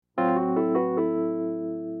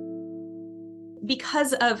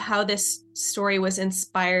because of how this story was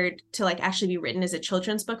inspired to like actually be written as a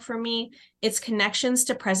children's book for me, its connections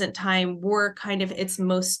to present time were kind of its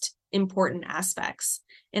most important aspects.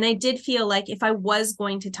 And I did feel like if I was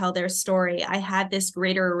going to tell their story, I had this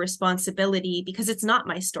greater responsibility, because it's not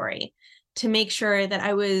my story, to make sure that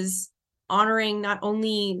I was honoring not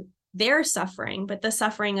only their suffering, but the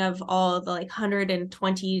suffering of all the like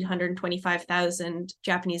 120, 125,000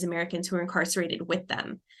 Japanese Americans who were incarcerated with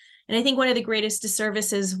them. And I think one of the greatest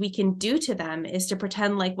disservices we can do to them is to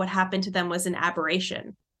pretend like what happened to them was an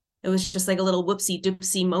aberration. It was just like a little whoopsie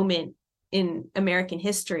doopsie moment in American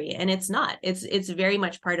history. And it's not. It's very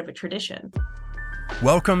much part of a tradition.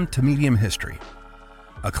 Welcome to Medium History,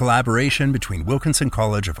 a collaboration between Wilkinson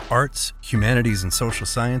College of Arts, Humanities, and Social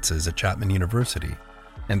Sciences at Chapman University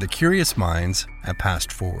and the curious minds at Past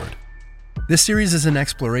Forward. This series is an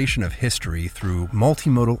exploration of history through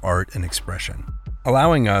multimodal art and expression,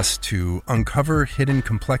 allowing us to uncover hidden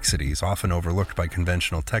complexities often overlooked by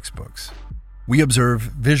conventional textbooks. We observe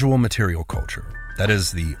visual material culture, that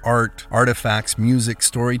is, the art, artifacts, music,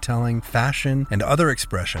 storytelling, fashion, and other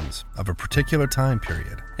expressions of a particular time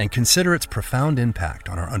period, and consider its profound impact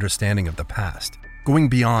on our understanding of the past, going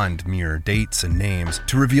beyond mere dates and names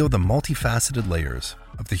to reveal the multifaceted layers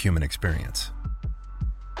of the human experience.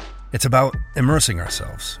 It's about immersing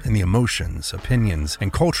ourselves in the emotions, opinions,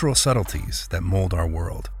 and cultural subtleties that mold our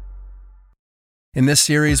world. In this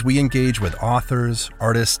series, we engage with authors,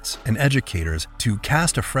 artists, and educators to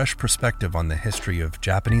cast a fresh perspective on the history of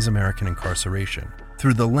Japanese American incarceration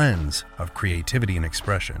through the lens of creativity and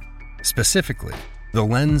expression, specifically the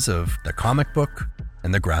lens of the comic book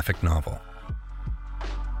and the graphic novel.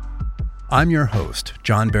 I'm your host,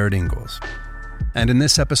 John Baird Ingalls, and in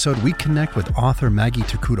this episode, we connect with author Maggie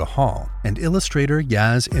Tokuda-Hall and illustrator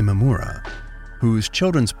Yaz Imamura, whose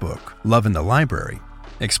children's book, Love in the Library,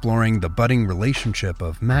 exploring the budding relationship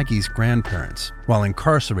of Maggie's grandparents while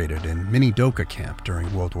incarcerated in Minidoka camp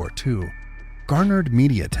during World War II, garnered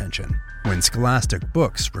media attention when Scholastic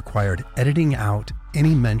Books required editing out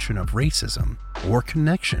any mention of racism or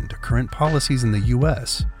connection to current policies in the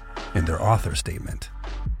U.S. in their author statement.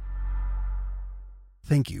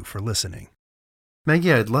 Thank you for listening.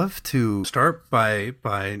 Maggie, I'd love to start by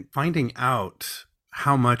finding out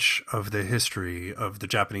how much of the history of the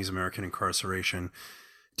Japanese American incarceration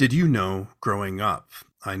did you know growing up?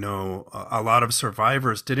 I know a lot of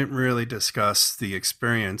survivors didn't really discuss the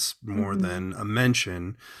experience more than a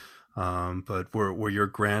mention, but were your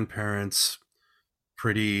grandparents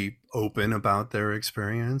pretty open about their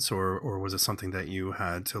experience, or was it something that you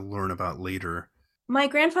had to learn about later? My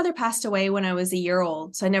grandfather passed away when I was a year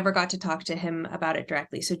old, so I never got to talk to him about it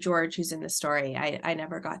directly. So George, who's in the story, I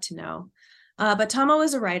never got to know. But Tama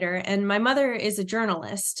was a writer, and my mother is a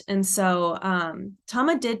journalist. And so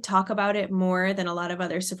Tama did talk about it more than a lot of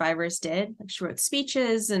other survivors did. Like, she wrote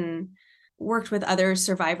speeches and worked with other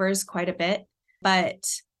survivors quite a bit. But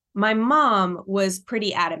my mom was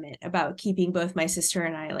pretty adamant about keeping both my sister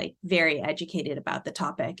and I like very educated about the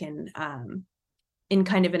topic, and in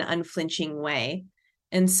kind of an unflinching way.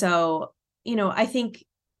 And so, I think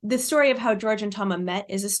the story of how George and Tama met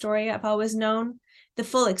is a story I've always known. The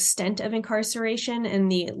full extent of incarceration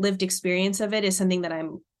and the lived experience of it is something that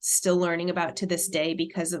I'm still learning about to this day,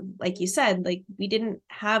 because of, like you said, like, we didn't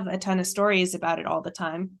have a ton of stories about it all the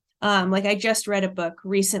time. Like, I just read a book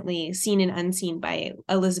recently, Seen and Unseen, by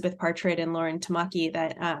Elizabeth Partridge and Lauren Tamaki,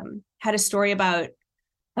 that had a story about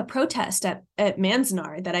a protest at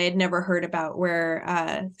Manzanar that I had never heard about,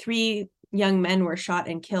 where 3 young men were shot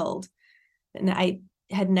and killed. And I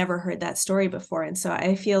had never heard that story before. And so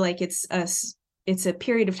I feel like it's a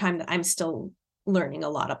period of time that I'm still learning a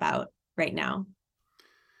lot about right now.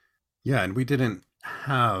 Yeah, and we didn't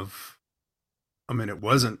have, it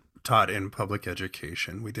wasn't taught in public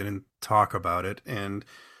education. We didn't talk about it. And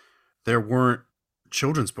there weren't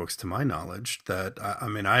children's books, to my knowledge, that,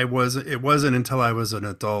 it wasn't until I was an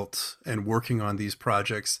adult and working on these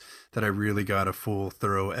projects that I really got a full,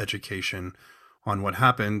 thorough education on what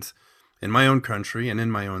happened in my own country and in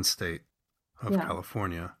my own state of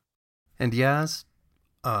California. And Yaz,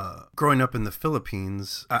 growing up in the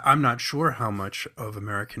Philippines, I'm not sure how much of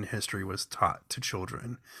American history was taught to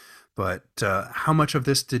children, but how much of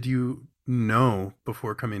this did you know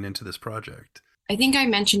before coming into this project? I think I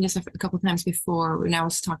mentioned this a couple of times before when I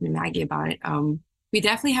was talking to Maggie about it. We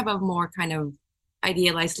definitely have a more kind of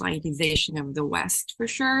idealized lionization of the West, for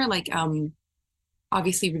sure. Like,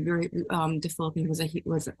 obviously, the Philippines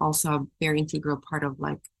was also a very integral part of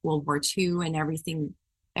like World War II, and everything,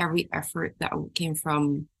 every effort that came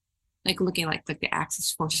from like looking like the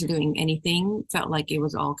Axis forces doing anything felt like it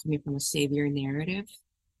was all coming from a savior narrative.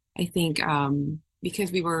 I think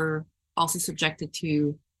because we were also subjected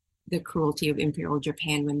to the cruelty of Imperial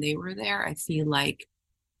Japan when they were there, I feel like,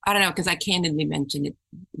 I don't know, because I candidly mentioned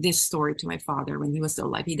this story to my father when he was still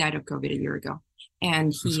alive. He died of COVID a year ago. And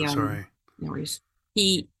I'm so sorry. no worries.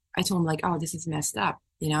 I told him like, oh, this is messed up,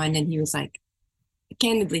 and then he was like,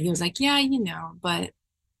 candidly, he was like, yeah, but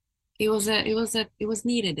it was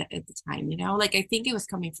needed at the time, like I think it was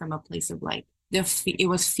coming from a place of like it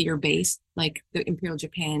was fear based, like the Imperial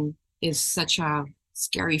Japan is such a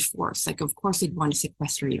scary force, like of course they'd want to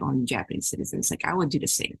sequester your own Japanese citizens, like I would do the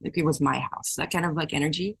same, like it was my house, that kind of like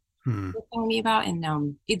energy Hmm. they're telling me about.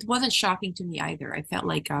 And it wasn't shocking to me either. I felt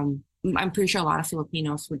like I'm pretty sure a lot of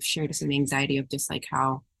Filipinos would share the same anxiety of just like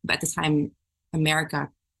how, but at the time, America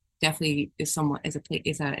definitely is somewhat is a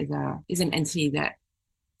is an entity that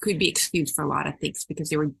could be excused for a lot of things because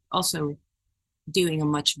they were also doing a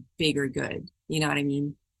much bigger good. You know what I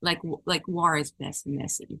mean? Like war is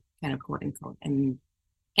messy, kind of quote unquote. And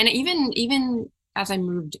even as I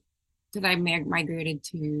moved, because I migrated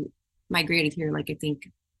here, like I think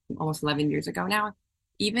almost 11 years ago now.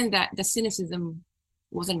 Even that the cynicism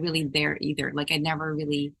wasn't really there either. Like I never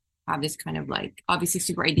really have this kind of like obviously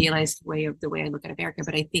super idealized way of the way I look at America,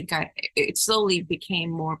 but I think it slowly became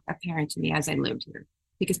more apparent to me as I lived here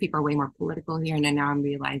because people are way more political here, and then now I'm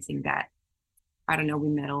realizing that I don't know, we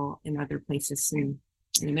meddle in other places in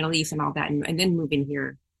the Middle East and all that, and then moving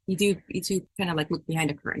here, you do kind of like look behind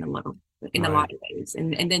the curtain a little in a Right. lot of ways,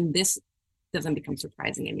 and then this doesn't become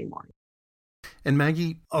surprising anymore. And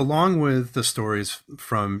Maggie, along with the stories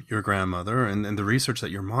from your grandmother and the research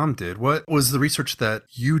that your mom did, what was the research that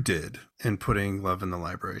you did in putting Love in the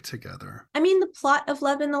Library together? I mean, the plot of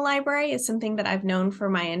Love in the Library is something that I've known for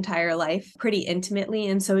my entire life pretty intimately,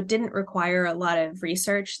 and so it didn't require a lot of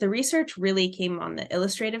research. The research really came on the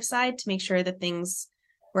illustrative side to make sure that things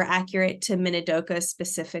were accurate to Minidoka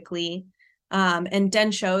specifically. And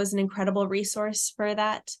Densho is an incredible resource for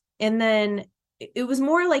that. And then it was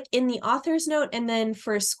more like in the author's note, and then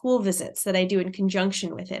for school visits that I do in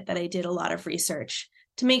conjunction with it, that I did a lot of research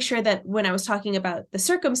to make sure that when I was talking about the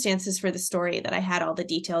circumstances for the story, that I had all the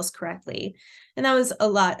details correctly. And that was a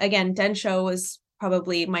lot. Again, Densho was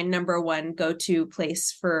probably my number one go-to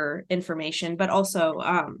place for information, but also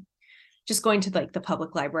just going to like the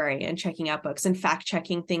public library and checking out books and fact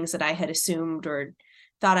checking things that I had assumed or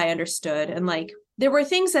thought I understood. And like there were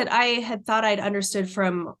things that I had thought I'd understood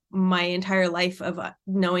from my entire life of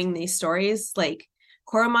knowing these stories, like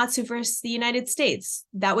Korematsu versus the United States.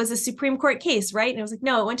 That was a Supreme Court case, right? And I was like,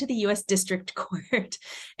 no, it went to the US District Court.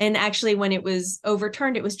 And actually, when it was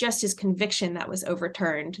overturned, it was just his conviction that was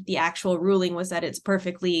overturned. The actual ruling was that it's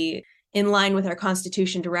perfectly in line with our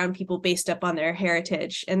Constitution to round people based up on their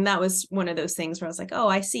heritage. And that was one of those things where I was like, oh,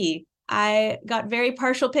 I see. I got very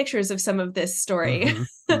partial pictures of some of this story Mm-hmm.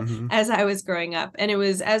 Mm-hmm. as I was growing up. And it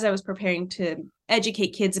was as I was preparing to educate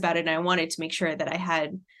kids about it, and I wanted to make sure that I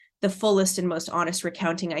had the fullest and most honest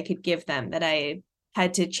recounting I could give them, that I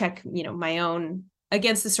had to check, my own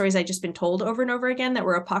against the stories I'd just been told over and over again that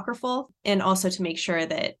were apocryphal, and also to make sure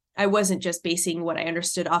that I wasn't just basing what I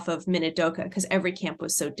understood off of Minidoka, because every camp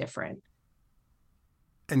was so different.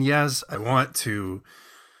 And yes, I want to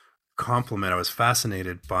compliment. I was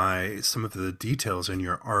fascinated by some of the details in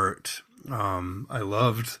your art. I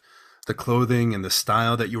loved the clothing and the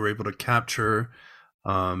style that you were able to capture,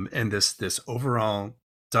 and this overall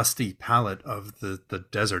dusty palette of the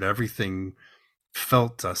desert. Everything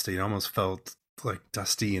felt dusty. It almost felt like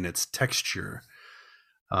dusty in its texture.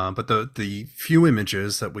 But the few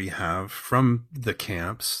images that we have from the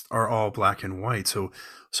camps are all black and white. So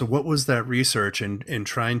what was that research in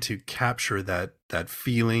trying to capture that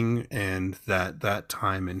feeling and that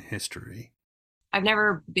time in history? I've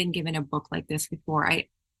never been given a book like this before. As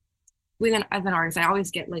an artist, I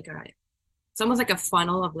always get like it's almost like a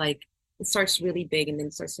funnel of like, it starts really big and then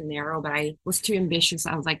it starts to narrow, but I was too ambitious.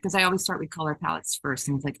 I was like, because I always start with color palettes first.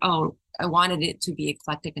 And I was like, oh, I wanted it to be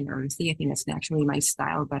eclectic and earthy. I think that's naturally my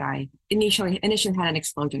style, but I initially had an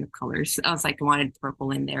explosion of colors. I was like, I wanted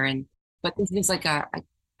purple in there. But this is like a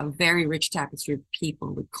very rich tapestry of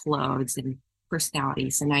people with clothes and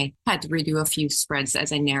personalities. And I had to redo a few spreads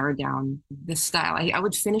as I narrowed down the style. I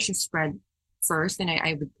would finish a spread first, and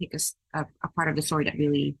I would pick a part of the story that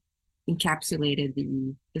really encapsulated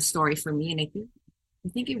the story for me. And I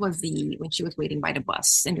think it was when she was waiting by the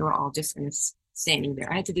bus and they were all just kind of standing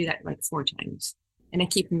there. I had to do that like 4 times, and I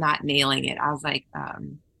keep not nailing it. I was like,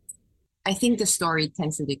 I think the story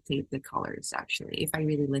tends to dictate the colors. Actually, if I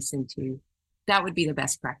really listen to, that would be the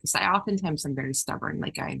best practice. I'm very stubborn.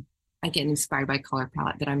 Like I get inspired by color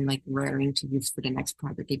palette that I'm like raring to use for the next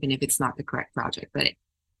project, even if it's not the correct project. But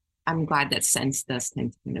I'm glad that sense does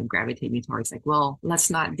tend to kind of gravitate me towards like, well, let's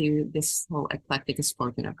not do this whole eclectic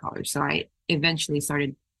explosion of colors. So I eventually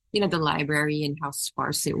started, the library and how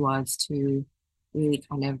sparse it was to really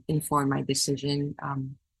kind of inform my decision.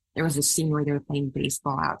 There was a scene where they were playing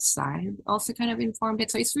baseball outside, also kind of informed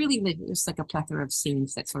it. So it's really just like a plethora of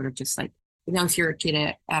scenes that sort of just like, if you're a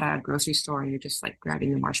kid at a grocery store and you're just like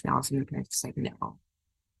grabbing the marshmallows and your parents just like, no,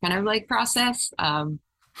 kind of like process. So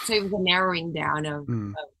it was a narrowing down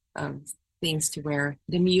Mm. of things to where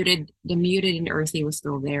the muted and earthy was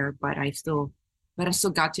still there, but I still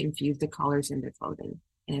got to infuse the colors in their clothing.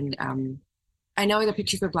 And I know the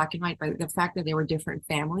pictures were black and white, but the fact that they were different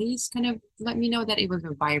families kind of let me know that it was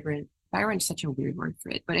a vibrant is such a weird word for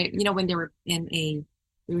it, but when they were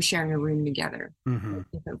sharing a room together, Hmm.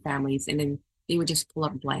 different families, and then they would just pull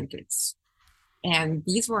up blankets. And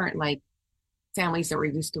these weren't like families that were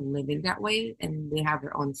used to living that way, and they have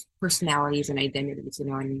their own personalities and identities,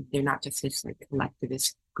 and they're not just this like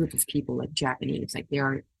collectivist group of people like Japanese, like they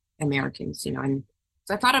are Americans, and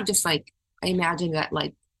so I thought of just like I imagine that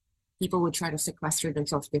like people would try to sequester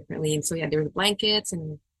themselves differently, and so yeah, there were blankets,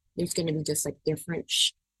 and there's going to be just like different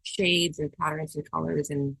shades and patterns and colors,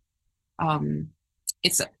 and um,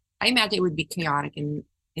 it's I imagine it would be chaotic in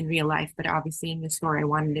real life, but obviously in the story, I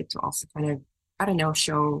wanted it to also kind of I don't know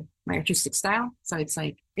show my artistic style. So it's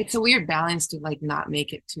like it's a weird balance to like not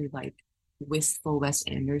make it too like wistful Wes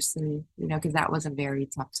Anderson, because that was a very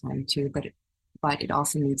tough time too. But it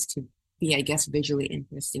also needs to be, I guess, visually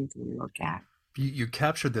interesting to look at. You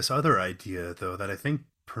captured this other idea, though, that I think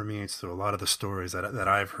permeates through a lot of the stories that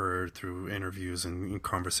I've heard through interviews and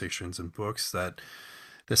conversations and books, that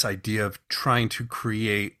this idea of trying to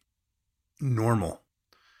create normal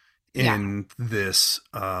Yeah, in this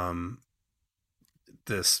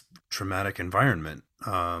traumatic environment,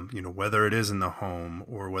 whether it is in the home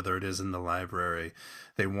or whether it is in the library.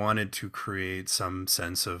 They wanted to create some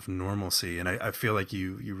sense of normalcy, and I feel like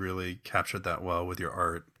you really captured that well with your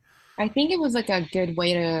art. I think it was like a good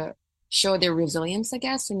way to show their resilience, I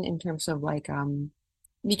guess, in terms of like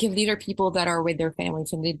because these are people that are with their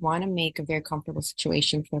families and they'd want to make a very comfortable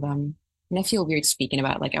situation for them. And I feel weird speaking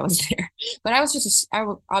about it like I was there, but I was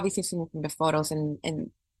obviously seeing from the photos, and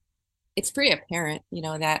it's pretty apparent,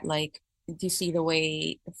 that like you see the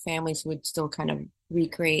way the families would still kind of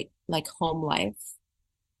recreate like home life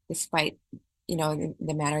despite, the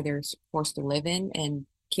manner they're forced to live in, and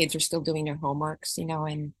kids are still doing their homeworks,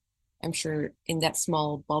 and I'm sure in that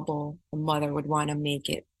small bubble, the mother would want to make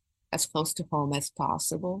it as close to home as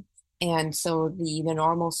possible. And so the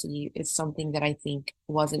normalcy is something that I think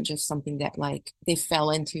wasn't just something that like they fell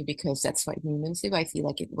into because that's what humans do. I feel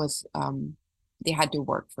like it was they had to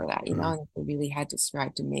work for that, Mm. and they really had to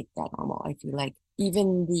strive to make that normal. I feel like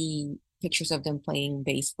even the pictures of them playing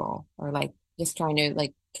baseball or like just trying to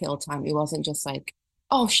like kill time, it wasn't just like,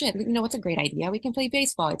 oh shit, what's a great idea? We can play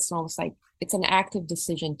baseball. It's almost like it's an active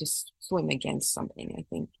decision to swim against something, I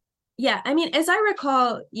think. Yeah, I mean, as I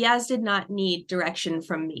recall, Yaz did not need direction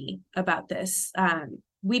from me about this.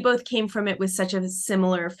 We both came from it with such a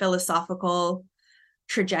similar philosophical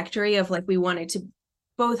trajectory of like we wanted to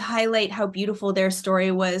both highlight how beautiful their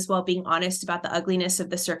story was while being honest about the ugliness of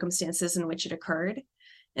the circumstances in which it occurred.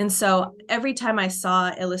 And so every time I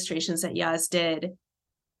saw illustrations that Yaz did,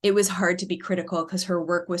 it was hard to be critical because her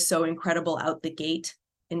work was so incredible out the gate.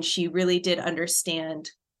 And she really did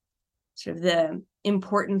understand sort of the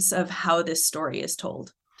importance of how this story is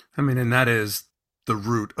told. I mean, and that is the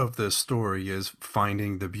root of this story, is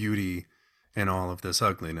finding the beauty in all of this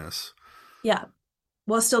ugliness. Yeah.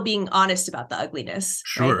 While still being honest about the ugliness,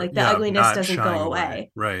 right? Sure. Like the Yeah. ugliness Not doesn't go shying away.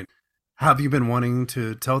 away. Right. Have you been wanting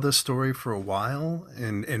to tell this story for a while?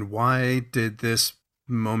 And why did this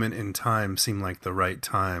moment in time seem like the right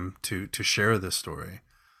time to share this story?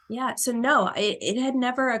 Yeah. So no, it had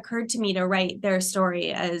never occurred to me to write their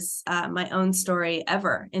story as my own story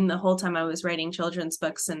ever in the whole time I was writing children's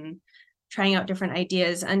books and trying out different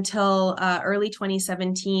ideas until early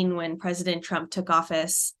 2017 when President Trump took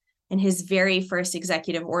office and his very first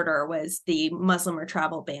executive order was the Muslim or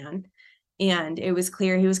travel ban. And it was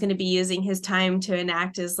clear he was going to be using his time to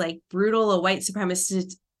enact as like brutal a white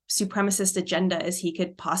supremacist agenda as he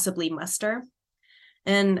could possibly muster.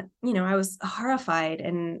 And, I was horrified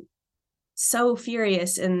and so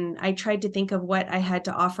furious. And I tried to think of what I had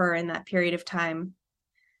to offer in that period of time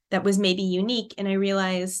that was maybe unique. And I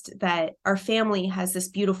realized that our family has this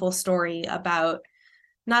beautiful story about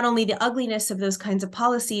not only the ugliness of those kinds of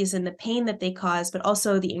policies and the pain that they cause, but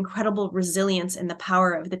also the incredible resilience and the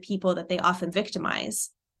power of the people that they often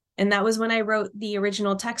victimize. And that was when I wrote the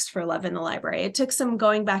original text for Love in the Library. It took some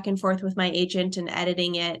going back and forth with my agent and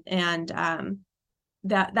editing it. And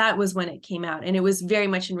that was when it came out. And it was very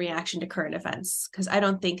much in reaction to current events, because I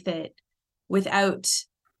don't think that without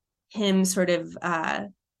him sort of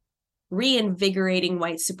reinvigorating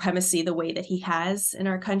white supremacy the way that he has in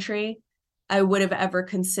our country, I would have ever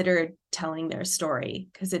considered telling their story,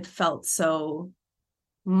 because it felt so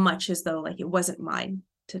much as though like it wasn't mine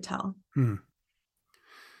to tell.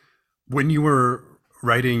 When you were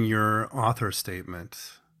writing your author statement,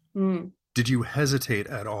 did you hesitate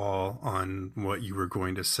at all on what you were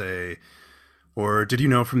going to say? Or did you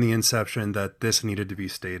know from the inception that this needed to be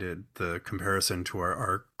stated, the comparison to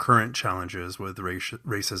our current challenges with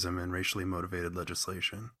racism and racially motivated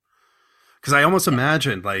legislation? Because I almost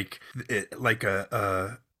imagined like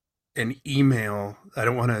an email. I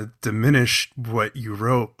don't want to diminish what you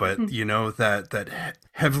wrote, but you know, that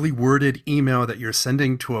heavily worded email that you're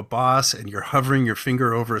sending to a boss and you're hovering your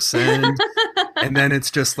finger over send. And then it's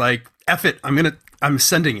just like, F it, I'm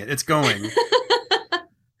sending it. It's going.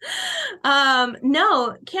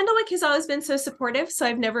 No, Candlewick has always been so supportive. So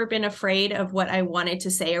I've never been afraid of what I wanted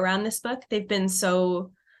to say around this book. They've been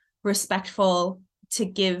so respectful to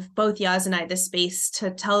give both Yaz and I the space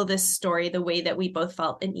to tell this story the way that we both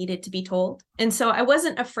felt it needed to be told. And so I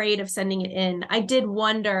wasn't afraid of sending it in. I did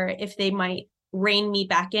wonder if they might rein me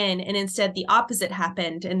back in. And instead the opposite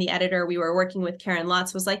happened. And the editor we were working with, Karen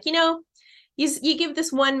Lotz, was like, you give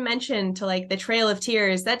this one mention to like the Trail of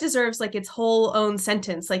Tears, that deserves like its whole own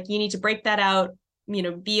sentence. Like you need to break that out,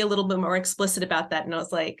 be a little bit more explicit about that. And I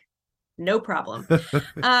was like, no problem.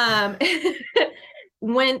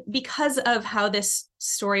 Because of how this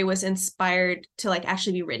story was inspired to like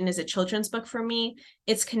actually be written as a children's book for me,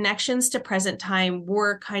 its connections to present time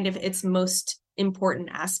were kind of its most important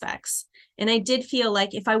aspects. And I did feel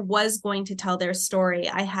like if I was going to tell their story,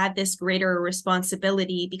 I had this greater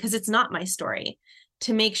responsibility, because it's not my story,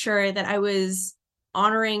 to make sure that I was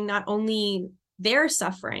honoring not only their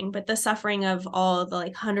suffering, but the suffering of all the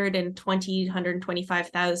like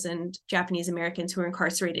 125,000 Japanese Americans who are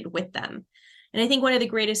incarcerated with them. And I think one of the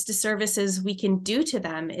greatest disservices we can do to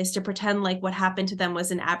them is to pretend like what happened to them was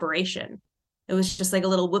an aberration. It was just like a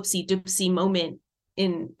little whoopsie doopsie moment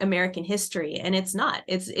in American history. And it's not.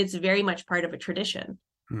 It's very much part of a tradition.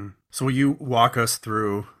 So will you walk us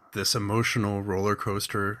through this emotional roller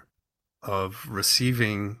coaster of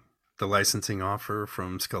receiving the licensing offer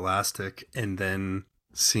from Scholastic and then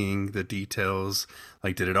seeing the details?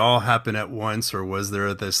 Like, did it all happen at once, or was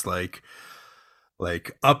there this like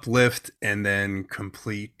uplift and then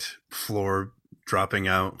complete floor dropping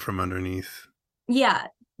out from underneath? Yeah,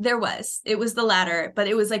 there was. It was the latter, but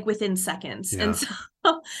it was like within seconds. Yeah. And so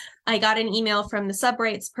I got an email from the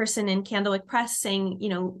subrights person in Candlewick Press saying,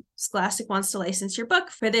 Scholastic wants to license your book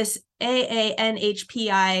for this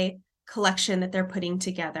AANHPI collection that they're putting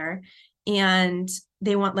together. And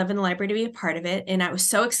they want Love in the Library to be a part of it. And I was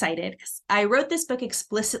so excited because I wrote this book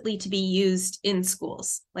explicitly to be used in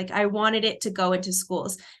schools. Like I wanted it to go into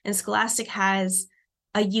schools. And Scholastic has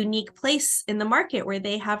a unique place in the market where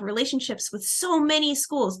they have relationships with so many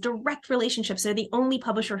schools, direct relationships. They're the only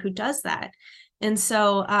publisher who does that. And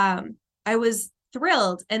so I was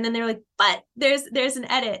thrilled. And then they're like, but there's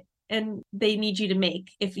an edit and they need you to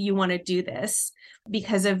make if you want to do this,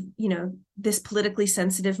 because of, this politically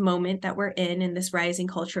sensitive moment that we're in this rising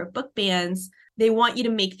culture of book bans. They want you to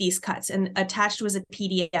make these cuts. And attached was a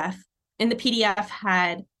PDF. And the PDF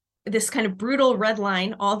had this kind of brutal red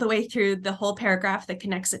line all the way through the whole paragraph that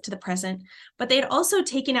connects it to the present. But they had also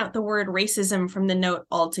taken out the word racism from the note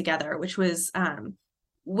altogether, which was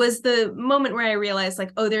the moment where I realized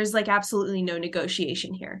like, oh, there's like absolutely no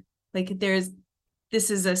negotiation here. Like this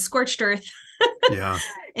is a scorched earth. Yeah.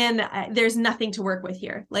 And there's nothing to work with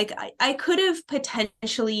here. Like I could have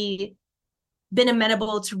potentially been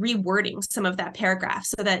amenable to rewording some of that paragraph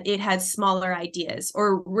so that it had smaller ideas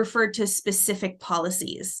or referred to specific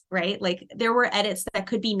policies, right? Like there were edits that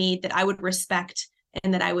could be made that I would respect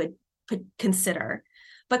and that I would consider.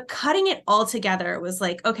 But cutting it all together was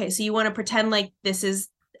like, okay, so you want to pretend like this is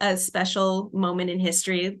a special moment in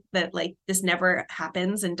history, that like this never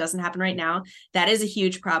happens and doesn't happen right now. That is a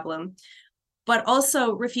huge problem. But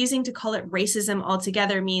also refusing to call it racism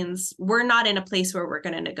altogether means we're not in a place where we're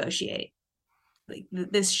going to negotiate. Like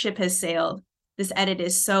this ship has sailed. This edit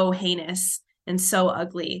is so heinous and so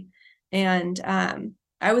ugly. And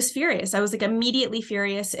I was furious. I was like immediately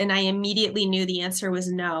furious. And I immediately knew the answer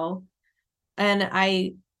was no. And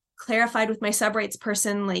I clarified with my subrights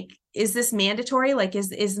person, like, is this mandatory? Like,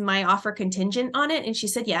 is my offer contingent on it? And she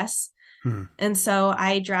said yes. And so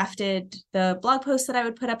I drafted the blog post that I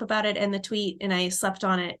would put up about it and the tweet, and I slept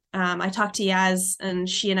on it. I talked to Yaz, and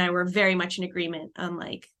she and I were very much in agreement on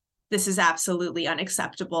like, this is absolutely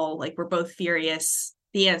unacceptable. Like, we're both furious.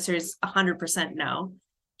 the answer is 100% no,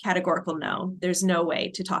 categorical no. There's no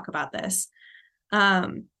way to talk about this.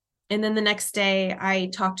 And then the next day I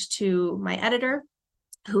talked to my editor,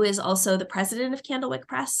 who is also the president of Candlewick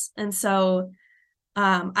Press. And so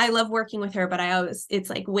I love working with her, but it's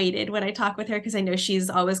like weighted when I talk with her because I know she's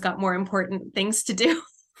always got more important things to do.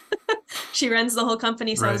 She runs the whole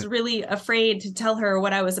company. So I was really afraid to tell her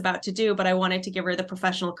what I was about to do, but I wanted to give her the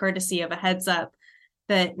professional courtesy of a heads up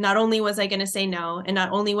that not only was I going to say no, and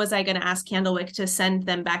not only was I going to ask Candlewick to send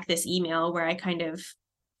them back this email where I kind of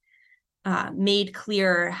made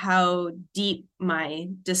clear how deep my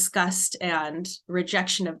disgust and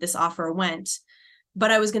rejection of this offer went,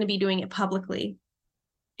 but I was going to be doing it publicly.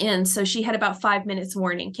 And so she had about 5 minutes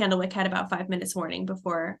warning. Candlewick had about 5 minutes warning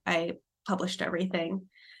before I published everything.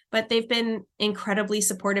 But they've been incredibly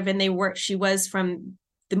supportive, and she was from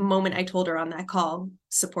the moment I told her on that call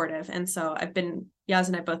supportive. And so Yaz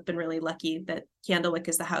and I both been really lucky that Candlewick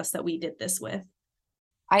is the house that we did this with.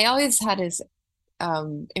 I always had this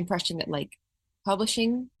impression that like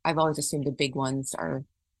publishing, I've always assumed the big ones are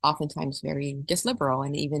oftentimes very just liberal,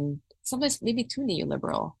 and even sometimes maybe too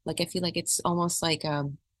neoliberal. Like I feel like it's almost like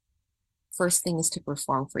first thing is to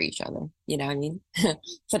perform for each other. You know what I mean?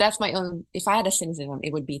 So that's my own, if I had a cynicism,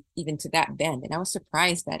 it would be even to that bend. And I was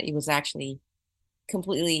surprised that it was actually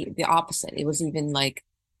completely the opposite. It was even like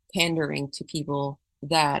pandering to people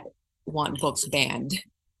that want books banned.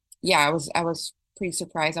 Yeah, I was pretty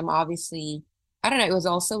surprised. I'm obviously, I don't know, it was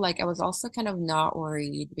also like I was also kind of not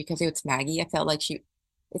worried because it's Maggie. I felt like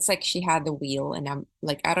it's like she had the wheel, and I'm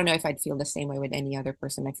like, I don't know if I'd feel the same way with any other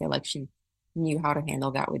person. I feel like she knew how to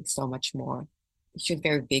handle that with so much more. She was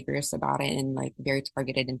very vigorous about it and like very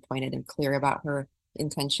targeted and pointed and clear about her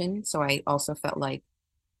intention. So I also felt like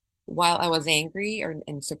while I was angry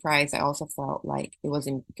and surprised, I also felt like it was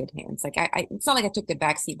in good hands. Like it's not like I took the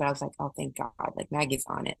back seat, but I was like, oh, thank God, like Maggie's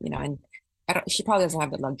on it, you know. And she probably doesn't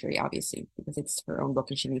have the luxury, obviously, because it's her own book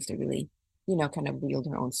and she needs to really, you know, kind of wield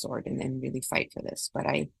her own sword and really fight for this. But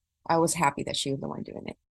I was happy that she was the one doing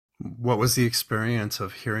it. What was the experience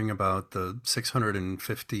of hearing about the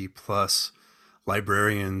 650 plus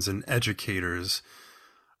librarians and educators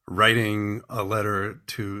writing a letter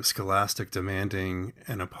to Scholastic demanding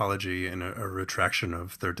an apology and a retraction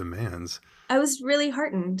of their demands? I was really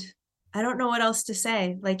heartened. I don't know what else to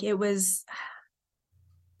say. Like the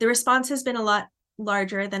response has been a lot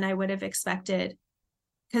larger than I would have expected,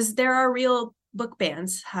 because there are real book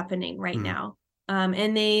bans happening right now.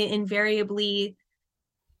 And they invariably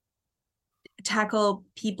tackle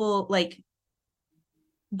people like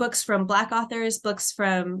books from Black authors, books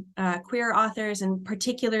from queer authors, and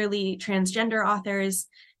particularly transgender authors,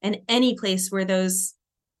 and any place where those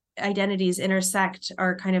identities intersect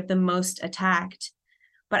are kind of the most attacked.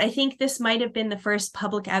 But I think this might have been the first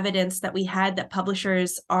public evidence that we had that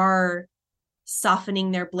publishers are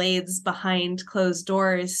softening their blades behind closed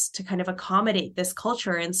doors to kind of accommodate this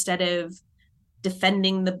culture instead of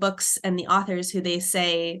defending the books and the authors who they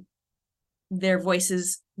say their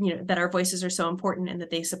voices, you know, that our voices are so important and that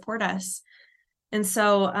they support us. And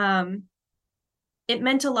so it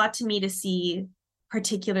meant a lot to me to see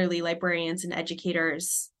particularly librarians and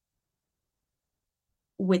educators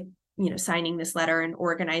with, you know, signing this letter and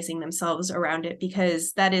organizing themselves around it,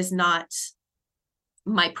 because that is not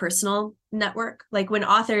my personal network. Like when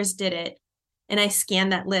authors did it and I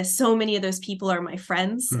scanned that list, so many of those people are my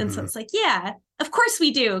friends. And so it's like, yeah, of course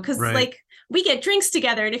we do. Cause like we get drinks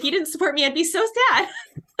together, and if you didn't support me, I'd be so sad.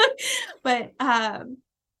 But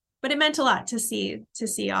it meant a lot to see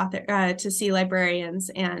librarians,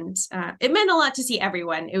 and it meant a lot to see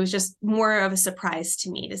everyone. It was just more of a surprise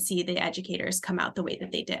to me to see the educators come out the way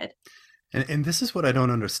that they did. And this is what I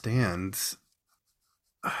don't understand.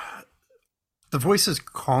 The voices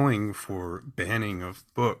calling for banning of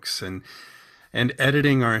books and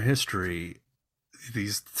editing our history,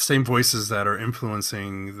 these same voices that are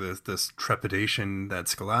influencing this trepidation that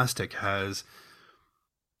Scholastic has,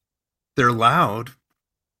 they're loud,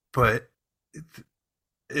 but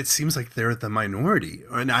it seems like they're the minority.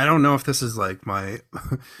 And I don't know if this is like my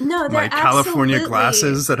California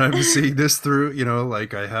glasses that I'm seeing this through, you know,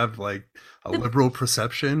 like I have like a liberal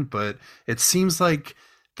perception, but it seems like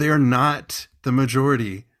they're not the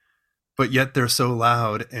majority, but yet they're so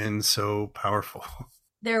loud and so powerful.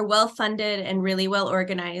 They're well-funded and really well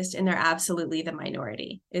organized, and they're absolutely the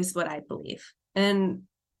minority, is what I believe. And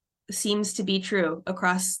seems to be true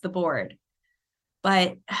across the board.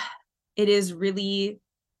 But it is really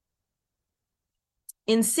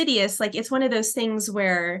insidious. Like it's one of those things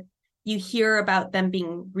where you hear about them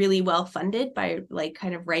being really well funded by like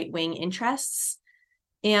kind of right-wing interests.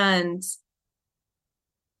 And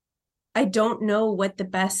I don't know what the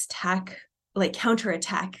best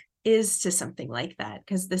counterattack is to something like that,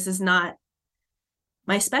 because this is not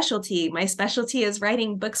my specialty. My specialty is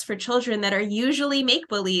writing books for children that are usually make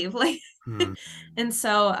believe. Hmm. And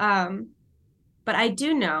so, but I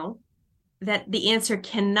do know that the answer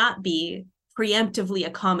cannot be preemptively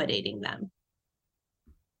accommodating them.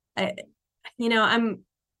 I, I'm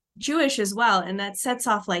Jewish as well, and that sets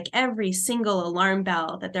off like every single alarm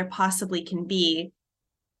bell that there possibly can be.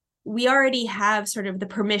 We already have sort of the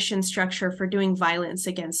permission structure for doing violence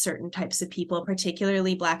against certain types of people,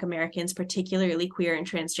 particularly Black Americans, particularly queer and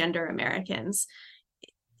transgender Americans.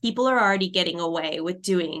 People are already getting away with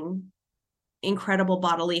doing incredible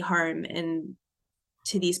bodily harm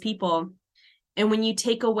to these people. And when you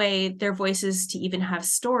take away their voices to even have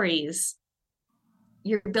stories,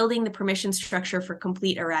 you're building the permission structure for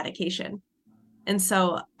complete eradication. And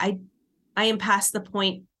so I am past the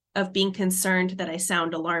point of being concerned that I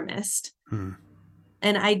sound alarmist. Hmm.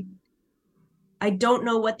 And I don't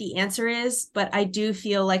know what the answer is, but I do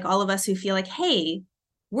feel like all of us who feel like, hey,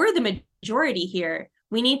 we're the majority here.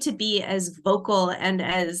 We need to be as vocal and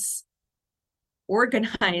as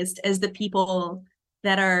organized as the people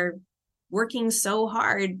that are working so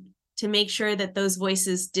hard to make sure that those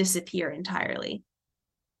voices disappear entirely.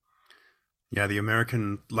 Yeah, the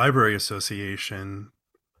American Library Association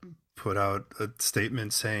put out a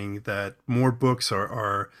statement saying that more books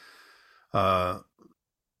are more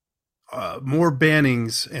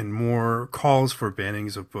bannings and more calls for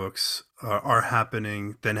bannings of books are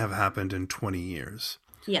happening than have happened in 20 years.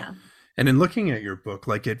 Yeah. And in looking at your book,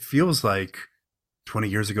 like it feels like 20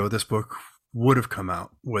 years ago, this book would have come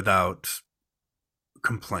out without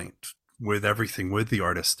complaint, with everything, with the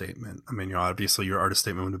artist statement. I mean, obviously your artist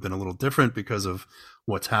statement would have been a little different because of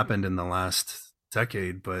what's happened in the last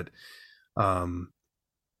decade, but I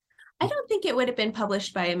don't think it would have been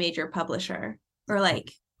published by a major publisher or I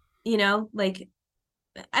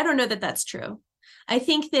don't know that that's true. I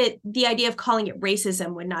think that the idea of calling it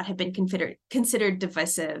racism would not have been considered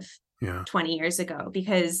divisive yeah. 20 years ago,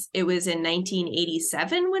 because it was in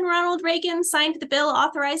 1987 when Ronald Reagan signed the bill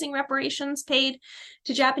authorizing reparations paid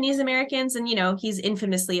to Japanese Americans. And, he's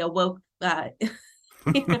infamously a woke, like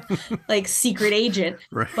secret agent.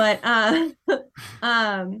 Right. But,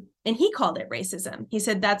 and he called it racism. He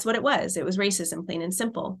said that's what it was. It was racism, plain and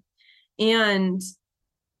simple. And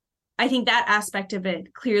I think that aspect of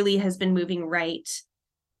it clearly has been moving right.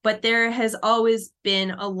 But there has always been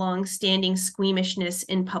a long-standing squeamishness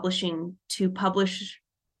in publishing to publish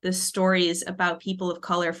the stories about people of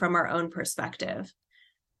color from our own perspective.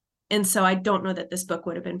 And so I don't know that this book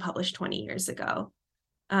would have been published 20 years ago.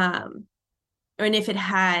 And if it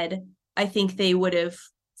had, I think they would have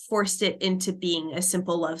forced it into being a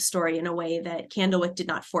simple love story in a way that Candlewick did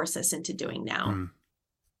not force us into doing now. Mm.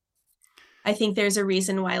 I think there's a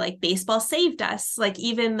reason why, like, Baseball Saved Us, like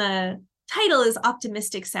even the title is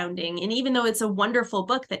optimistic sounding. And even though it's a wonderful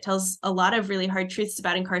book that tells a lot of really hard truths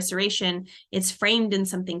about incarceration, it's framed in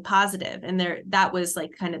something positive. And that was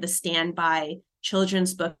like kind of the standby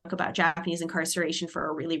children's book about Japanese incarceration for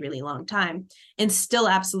a really, really long time, and still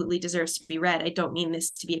absolutely deserves to be read. I don't mean this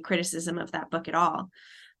to be a criticism of that book at all.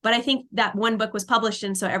 But I think that one book was published,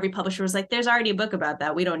 and so every publisher was like, there's already a book about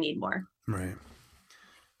that. We don't need more. Right.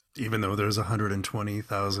 Even though there's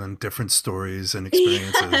 120,000 different stories and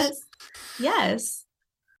experiences. Yes.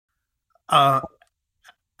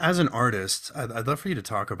 As an artist, I'd love for you to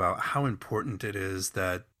talk about how important it is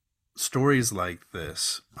that stories like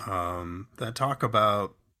this, that talk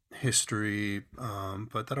about history,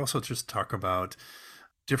 but that also just talk about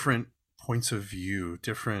different points of view,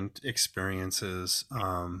 different experiences,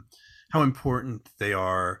 how important they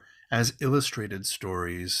are as illustrated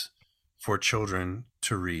stories for children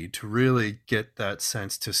to read, to really get that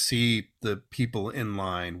sense, to see the people in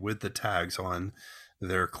line with the tags on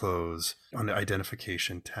their clothes, on the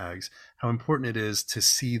identification tags, how important it is to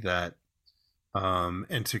see that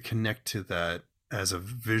and to connect to that as a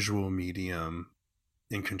visual medium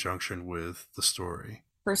in conjunction with the story.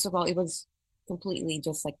 First of all, it was completely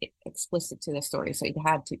just like explicit to the story. So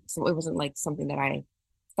it wasn't like something that I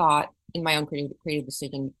thought in my own creative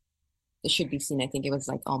decision it should be seen. I think it was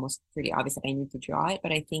like almost pretty obvious that I need to draw it.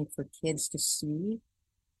 But I think for kids to see,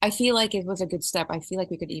 I feel like it was a good step. I feel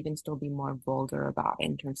like we could even still be more vulgar about it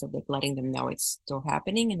in terms of like letting them know it's still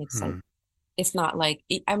happening. And it's like, it's not like,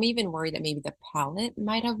 I'm even worried that maybe the palette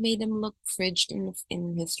might have made them look fridged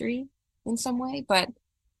in history in some way. But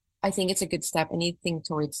I think it's a good step. Anything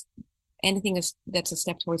that's a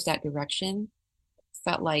step towards that direction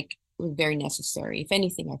felt like it was very necessary. If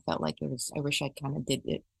anything, I felt like I wish I kind of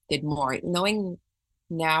did more. Knowing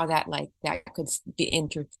now that like that could be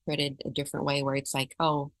interpreted a different way where it's like,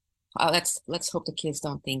 oh, let's hope the kids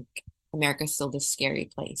don't think America's still this scary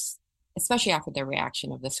place, especially after the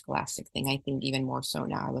reaction of the scholastic thing. I think even more so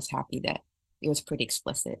now. I was happy that it was pretty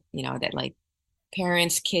explicit, that like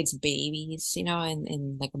parents, kids, babies,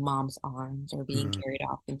 in like a mom's arms are being carried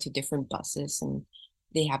off into different buses, and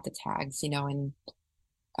they have the tags, and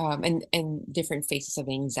different phases of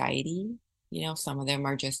anxiety. Some of them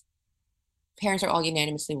are just parents are all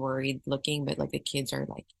unanimously worried looking, but like the kids are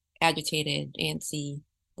like agitated, antsy,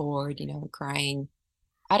 bored, crying.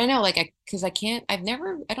 I don't know, like because I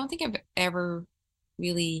don't think I've ever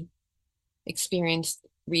really experienced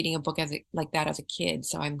reading a book like that as a kid.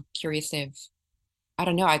 So I'm curious if, I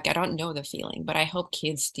don't know, I don't know the feeling, but I hope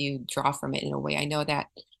kids do draw from it in a way. I know that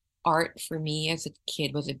art for me as a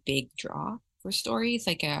kid was a big draw for stories.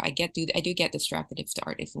 Like I do get distracted if the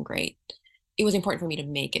art isn't great. It was important for me to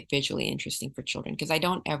make it visually interesting for children because I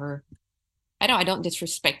don't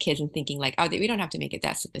disrespect kids and thinking like, oh, we don't have to make it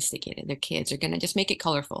that sophisticated. They're kids. They're going to just make it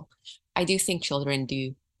colorful. I do think children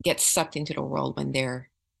do get sucked into the world when they're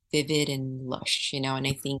vivid and lush, and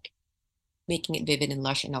I think making it vivid and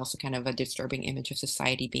lush and also kind of a disturbing image of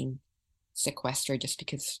society being sequestered just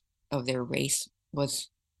because of their race was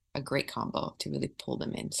a great combo to really pull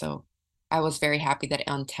them in. So I was very happy that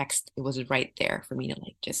on text, it was right there for me to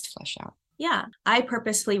like just flesh out. Yeah, I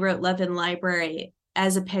purposefully wrote Love in Library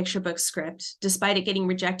as a picture book script, despite it getting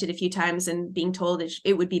rejected a few times and being told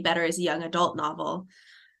it would be better as a young adult novel,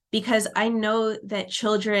 because I know that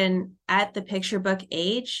children at the picture book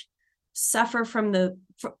age suffer from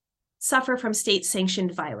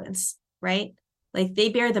state-sanctioned violence, right? Like they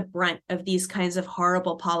bear the brunt of these kinds of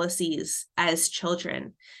horrible policies as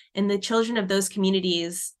children. And the children of those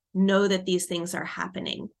communities know that these things are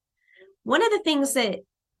happening. One of the things that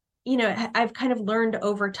I've kind of learned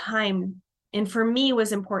over time, and for me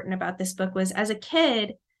was important about this book, was as a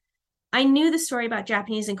kid, I knew the story about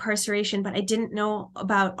Japanese incarceration, but I didn't know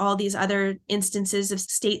about all these other instances of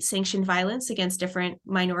state-sanctioned violence against different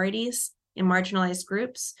minorities and marginalized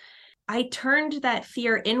groups. I turned that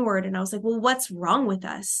fear inward and I was like, well, what's wrong with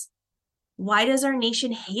us? Why does our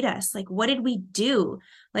nation hate us? Like, what did we do?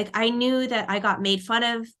 Like, I knew that I got made fun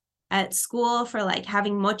of at school for like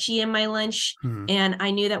having mochi in my lunch. And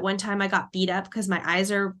I knew that one time I got beat up because my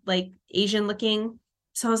eyes are like Asian looking.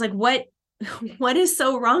 So I was like, what is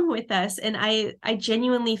so wrong with us? And I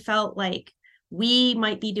genuinely felt like we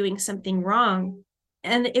might be doing something wrong.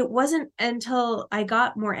 And it wasn't until I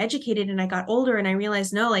got more educated and I got older and I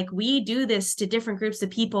realized, no, like we do this to different groups of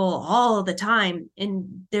people all the time.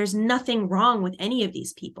 And there's nothing wrong with any of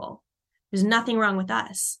these people. There's nothing wrong with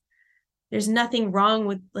us. There's nothing wrong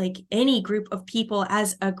with like any group of people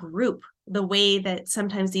as a group, the way that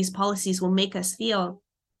sometimes these policies will make us feel.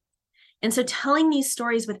 And so telling these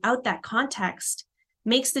stories without that context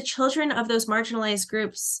makes the children of those marginalized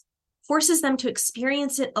groups, forces them to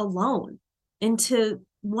experience it alone and to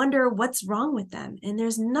wonder what's wrong with them. And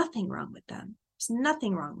there's nothing wrong with them. There's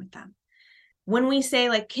nothing wrong with them. When we say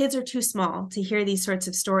like kids are too small to hear these sorts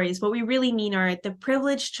of stories, what we really mean are the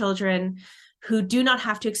privileged children who do not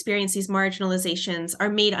have to experience these marginalizations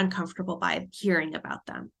are made uncomfortable by hearing about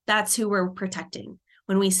them. That's who we're protecting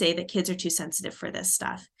when we say that kids are too sensitive for this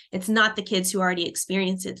stuff. It's not the kids who already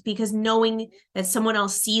experience it, because knowing that someone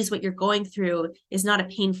else sees what you're going through is not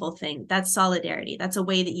a painful thing. That's solidarity. That's a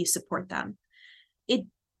way that you support them. It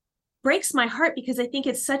breaks my heart because I think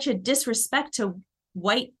it's such a disrespect to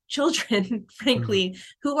white children, frankly,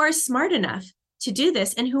 who are smart enough to do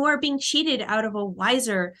this and who are being cheated out of a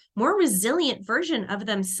wiser, more resilient version of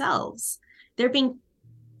themselves. They're being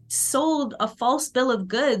sold a false bill of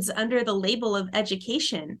goods under the label of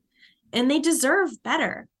education, and they deserve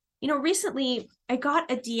better. Recently I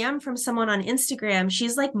got a DM from someone on Instagram.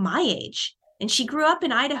 She's like my age and she grew up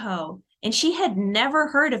in Idaho and she had never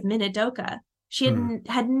heard of Minidoka. She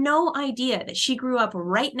had no idea that she grew up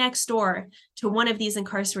right next door to one of these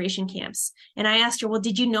incarceration camps. And I asked her, well,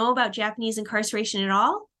 did you know about Japanese incarceration at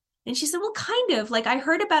all? And she said, well, kind of. Like I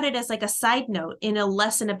heard about it as like a side note in a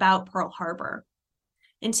lesson about Pearl Harbor.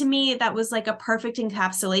 And to me, that was like a perfect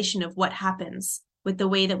encapsulation of what happens with the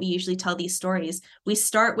way that we usually tell these stories. We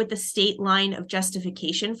start with the state line of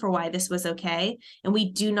justification for why this was okay, and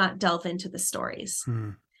we do not delve into the stories.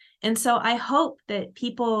 And so I hope that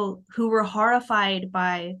people who were horrified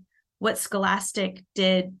by what Scholastic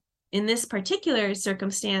did in this particular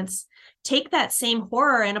circumstance take that same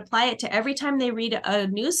horror and apply it to every time they read a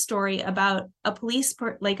news story about a police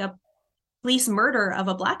murder of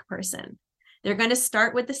a Black person. They're going to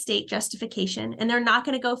start with the state justification, and they're not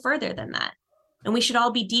going to go further than that. And we should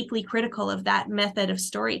all be deeply critical of that method of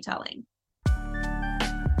storytelling.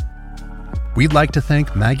 We'd like to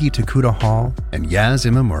thank Maggie Tokuda-Hall and Yaz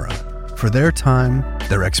Imamura for their time,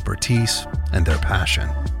 their expertise, and their passion.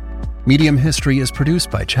 Medium History is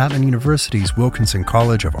produced by Chapman University's Wilkinson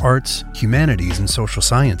College of Arts, Humanities, and Social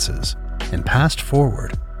Sciences and Past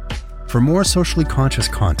Forward. For more socially conscious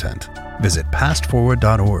content, visit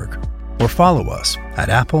pastforward.org or follow us at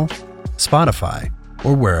Apple, Spotify,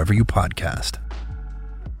 or wherever you podcast.